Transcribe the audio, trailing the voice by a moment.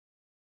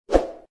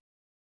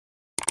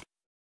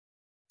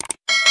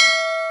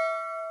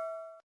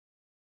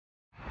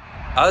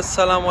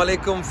अस्सलाम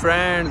वालेकुम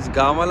फ्रेंड्स,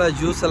 गावला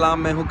जू सलाम।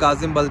 मैं हूं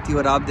काजिम बल्ती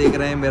और आप देख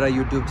रहे हैं मेरा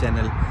यूट्यूब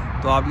चैनल।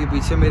 तो आप ये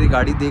पीछे मेरी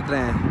गाड़ी देख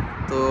रहे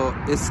हैं, तो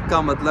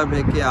इसका मतलब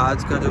है कि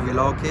आज का जो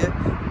व्लॉग है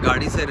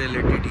गाड़ी से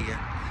रिलेटेड ही है।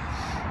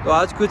 तो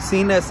आज कुछ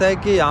सीन ऐसा है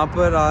कि यहाँ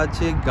पर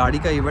आज एक गाड़ी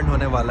का इवेंट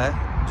होने वाला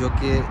है, जो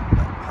कि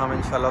हम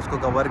इंशाल्लाह उसको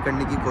कवर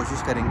करने की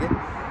कोशिश करेंगे।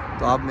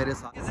 तो आप मेरे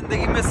साथ।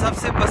 ज़िंदगी में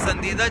सबसे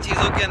पसंदीदा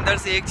चीज़ों के अंदर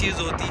से एक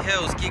चीज़ होती है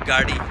उसकी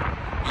गाड़ी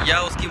या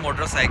उसकी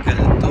मोटरसाइकिल।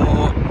 तो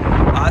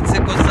आज से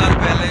कुछ साल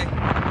पहले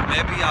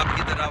मैं भी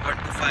आपकी तरह 1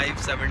 to 5,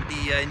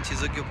 70 या इन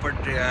चीज़ों के ऊपर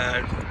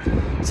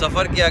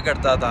सफ़र किया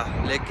करता था,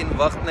 लेकिन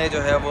वक्त ने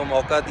जो है वो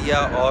मौका दिया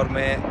और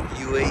मैं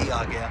यूएई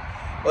आ गया।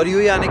 और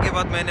यूएई आने के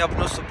बाद मैंने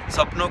अपने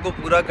सपनों को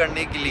पूरा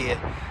करने के लिए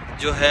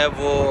जो है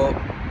वो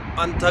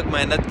अनथक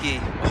मेहनत की,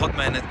 बहुत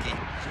मेहनत की,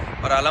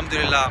 और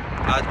अल्हम्दुलिल्लाह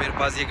आज मेरे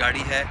पास ये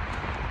गाड़ी है।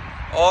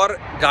 और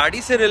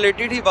गाड़ी से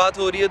रिलेटेड ही बात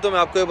हो रही है, तो मैं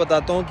आपको ये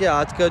बताता हूँ कि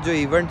आज का जो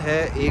इवेंट है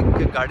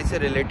एक गाड़ी से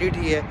रिलेटेड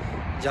ही है,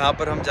 जहाँ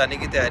पर हम जाने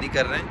की तैयारी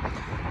कर रहे हैं।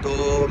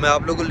 तो मैं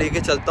आप लोगों को लेके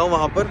चलता हूँ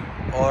वहाँ पर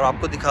और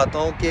आपको दिखाता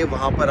हूँ कि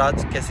वहाँ पर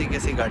आज कैसी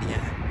कैसी गाड़ियाँ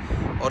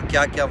हैं और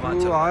क्या क्या वहाँ।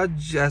 तो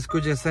आज ऐसा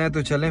कुछ ऐसा है,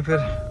 तो चलें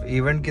फिर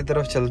इवेंट की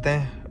तरफ चलते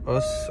हैं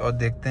और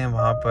देखते हैं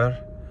वहाँ पर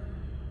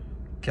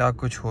क्या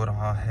कुछ हो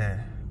रहा है,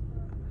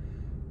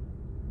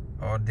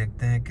 और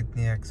देखते हैं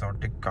कितनी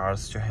एक्सोटिक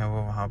कार्स जो हैं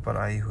वो वहाँ पर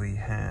आई हुई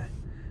हैं।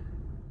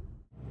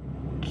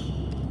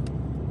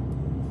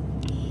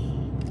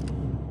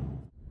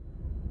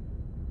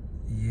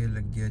 ये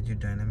लग गया जी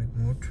डायनामिक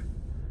मोड,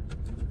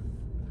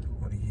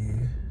 और ये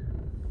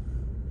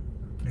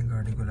अपनी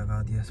गाड़ी को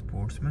लगा दिया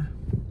स्पोर्ट्स में।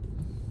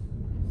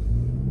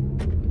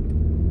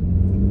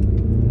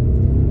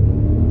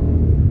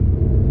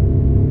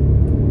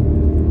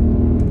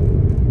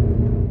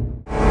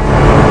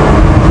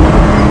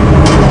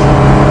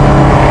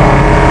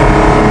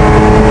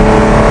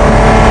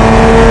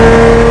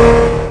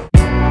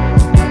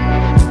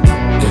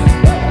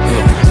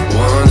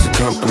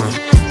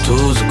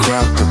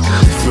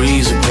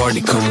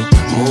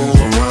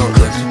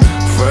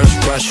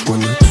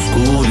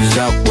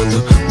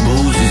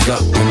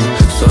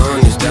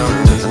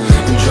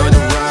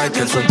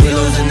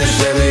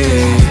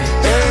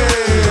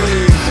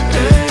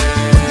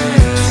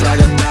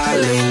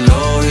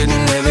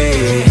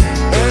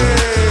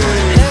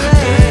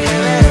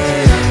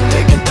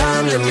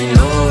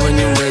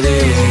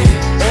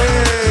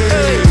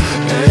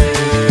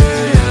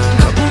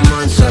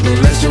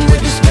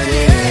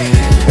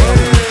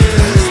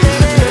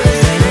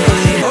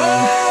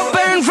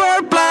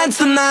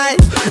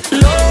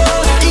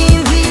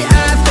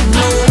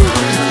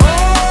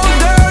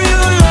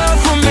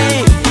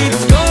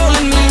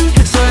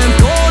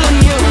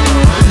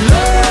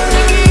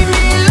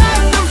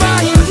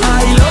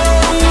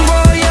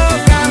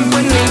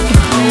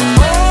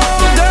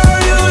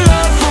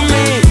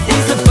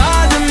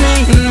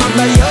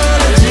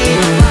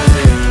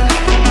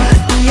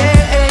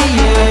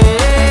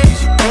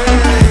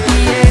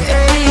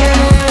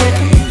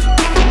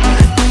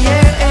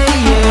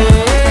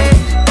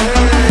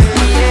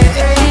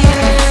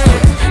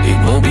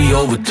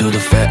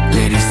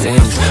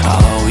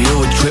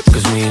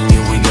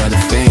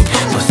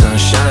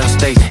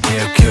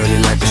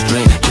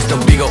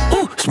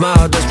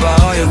 Smile, that's about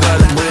all you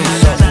gotta bring.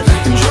 So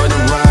enjoy the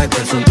ride,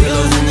 got some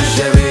pillows in the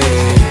Chevy.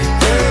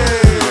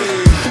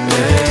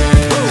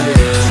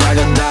 It's like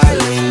a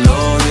darling,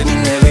 low,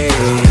 hitting heavy.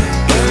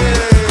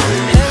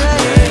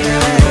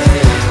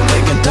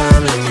 Take your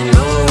time, let me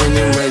know when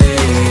you're ready.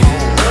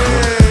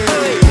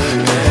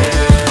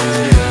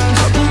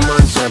 Couple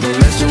months I've been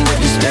messing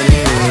with you steady.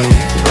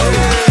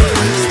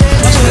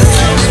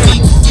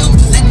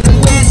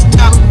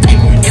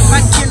 If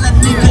I kill a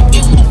nigga,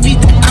 it won't be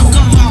the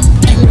outcome.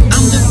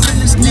 I'm the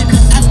realest nigga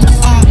after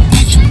all.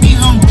 Be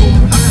humble.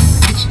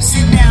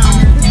 Sit down.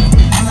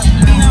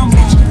 Be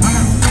humble.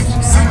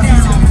 Sit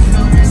down.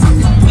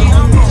 Be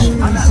humble.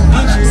 Sit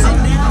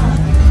down.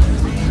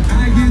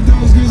 I get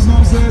those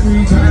goosebumps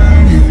every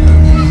time you're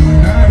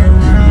not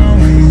around.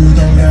 When you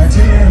throw that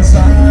tear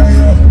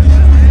inside.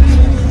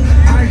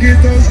 I get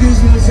those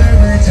goosebumps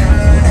every time.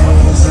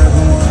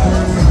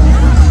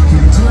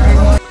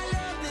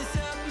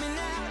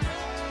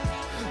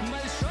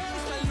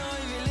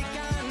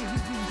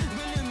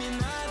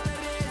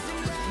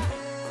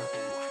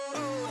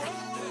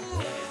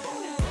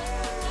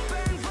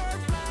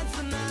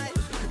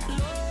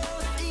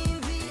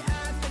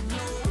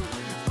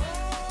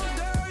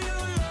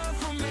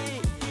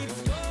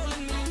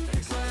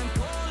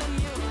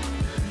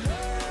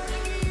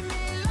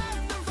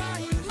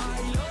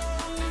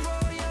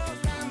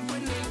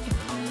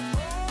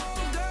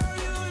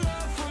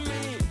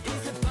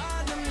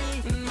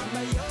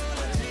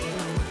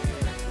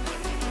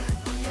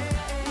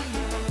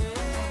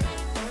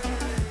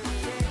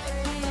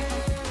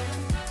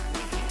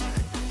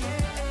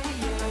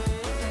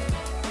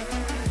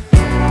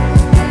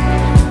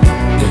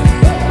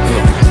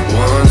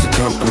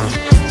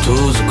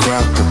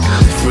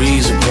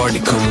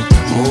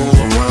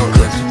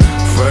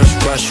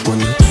 Fresh when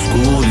the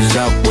school is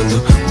out, when the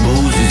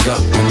booze is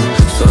up, when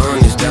the sun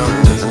is down,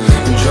 the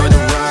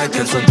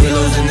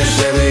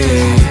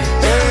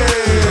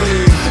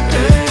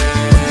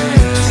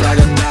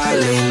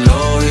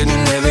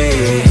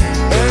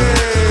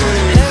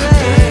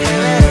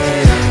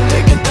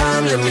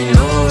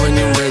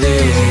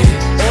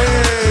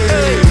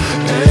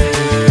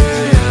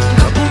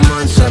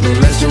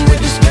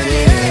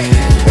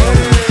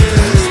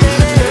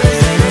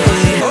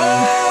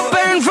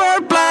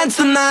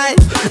tonight.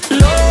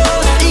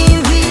 Lost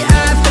in the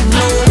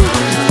afterglow.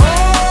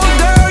 Oh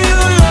girl,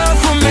 your love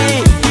for me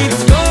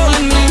keeps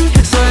calling me,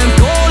 so I'm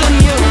calling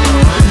you.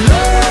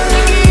 Lord,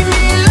 give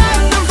me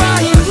life to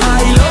find. I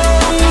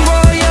long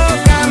for your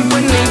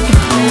company.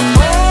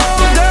 Oh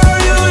girl,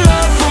 your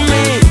love for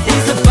me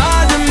is a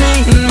part of me,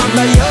 my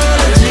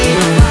biology.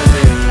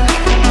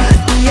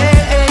 Yeah,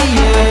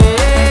 yeah,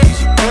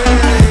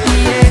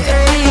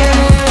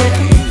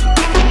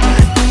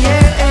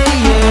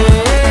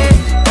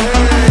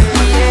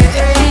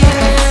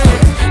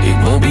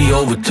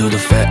 over till the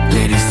fat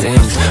lady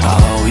sings. I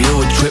owe you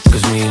a trip,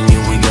 cause me and you,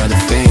 we got a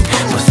thing.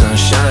 My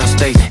sunshine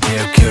state,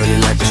 hair curly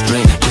like a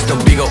string. Just a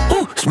big ol'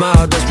 ooh,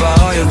 smile, that's about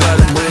all you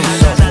gotta bring.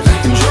 So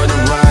enjoy the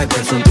ride,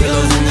 got some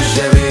pillows in the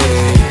Chevy.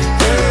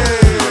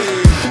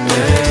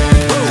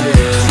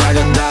 Slide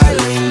or die,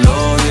 lay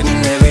low,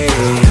 hitting heavy.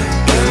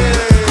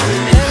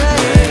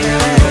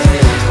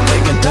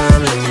 Take your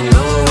time, let me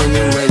know when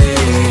you're ready.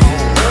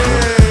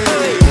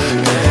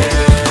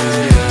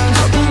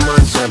 Couple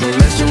months I've been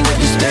messing with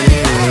you steady.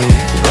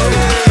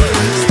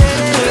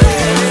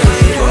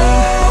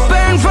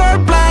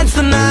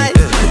 Tonight,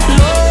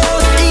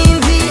 lost in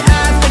the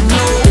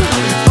afterglow.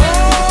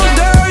 Oh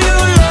girl,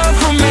 your love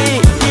for me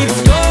keeps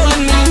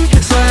calling me,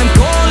 so I'm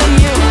calling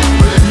you.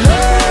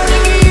 Lord,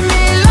 give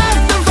me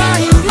life to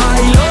find. I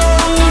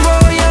long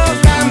for your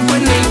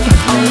company.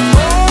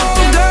 Oh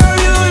girl,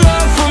 your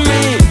love for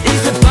me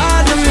is a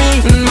part of me,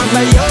 my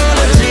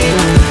biology.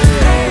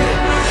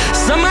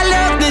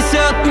 Самолет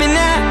несет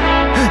меня,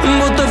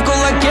 будто в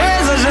кулаке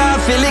зажав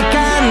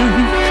великан.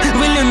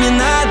 В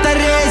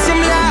иллюминаторе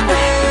земля.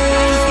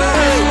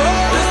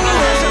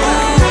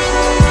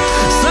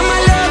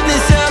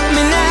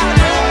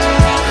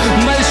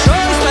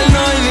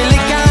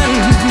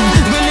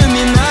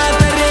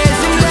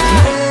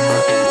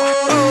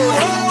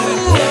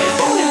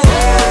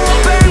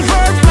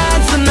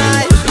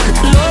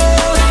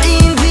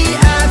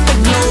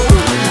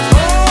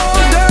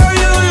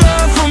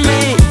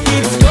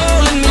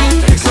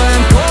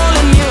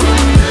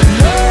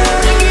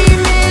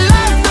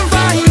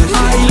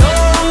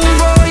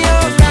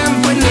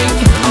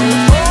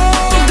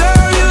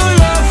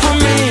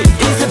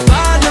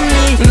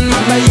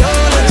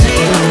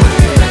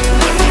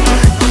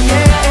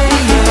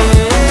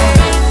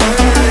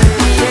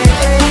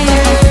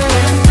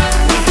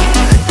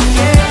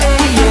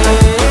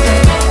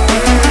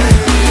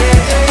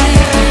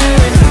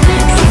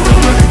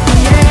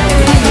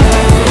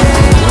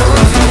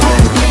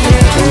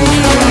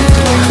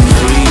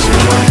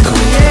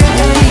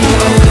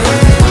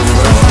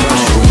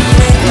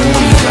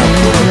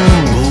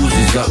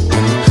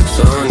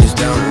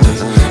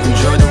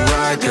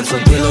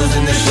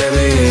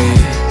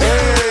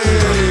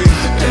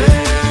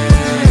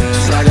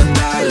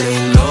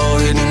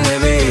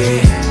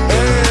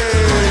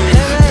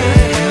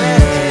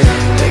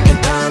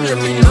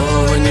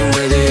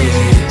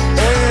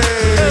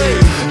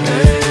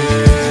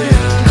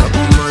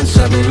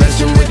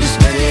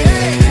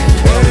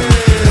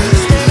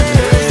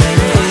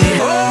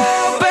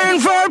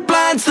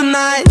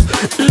 Tonight,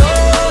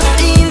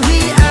 lost in the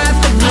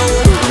afterglow.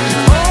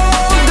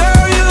 Oh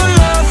girl, your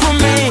love for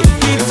me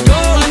keeps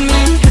calling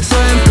me, so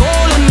I'm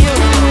calling you.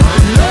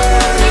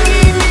 Lord,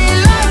 give me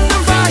life to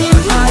find.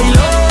 I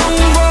long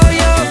for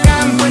your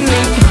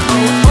company.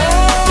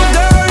 Oh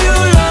girl,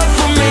 your love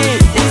for me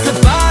is a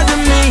part of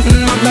me,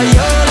 my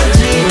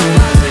biology.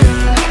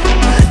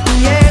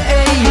 Yeah,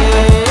 yeah,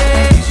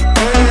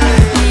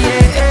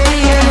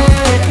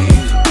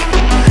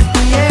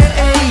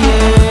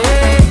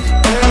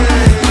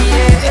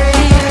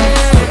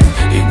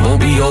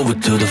 over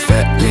till the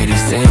fat lady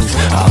sings.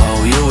 I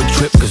owe you a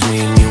trip, cause me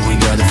and you, we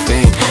got a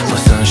thing. My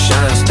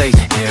sunshine state,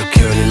 hair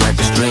curly like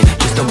a string.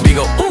 Just a big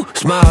ol' ooh,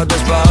 smile,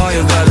 that's about all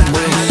you gotta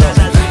bring. So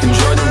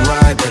enjoy the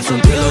ride, got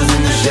some pillows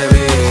in the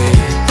Chevy.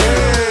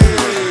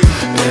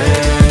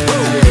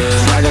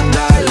 Slide or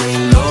die, lay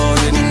low,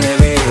 hitting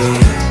heavy.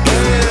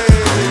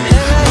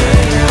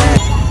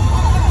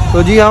 तो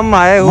जी हम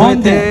आए हुए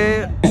थे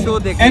show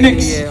देखने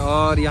के लिए,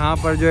 और यहाँ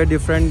पर जो है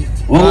डिफरेंट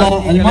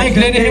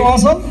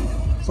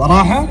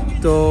صراحة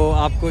तो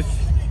आपको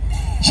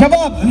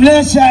شباب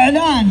لسه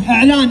اعلان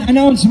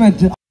announcement.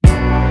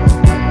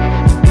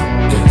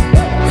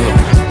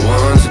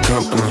 One's a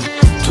company,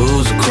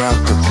 two's a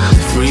crowd,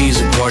 three's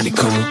a party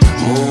coming,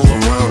 move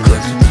around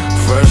like the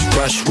first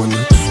rush when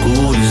the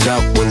school is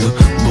out, when the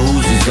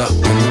booze is up,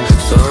 when the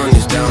sun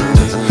is down.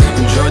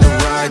 Enjoy the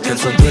ride, got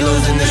some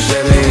pillows in the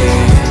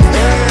Chevy.